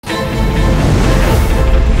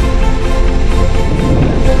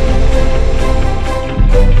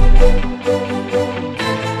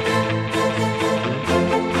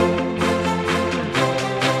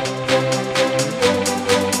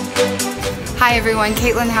Hi everyone,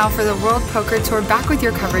 Caitlyn Howe for the World Poker Tour, back with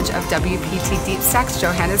your coverage of WPTDeepStacks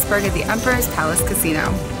Johannesburg at the Emperor's Palace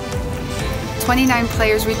Casino. 29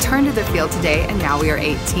 players returned to the field today, and now we are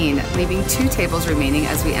 18, leaving 2 tables remaining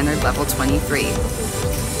as we entered level 23.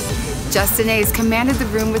 Justin A's commanded the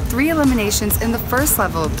room with 3 eliminations in the first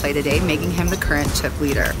level of play today, making him the current chip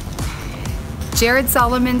leader. Jared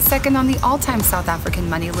Solomon, second on the all-time South African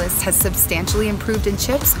money list, has substantially improved in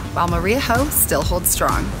chips, while Maria Howe still holds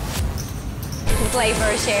strong. Play for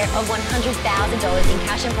a share of $100,000 in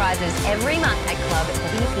cash and prizes every month at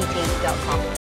ClubWPT.com.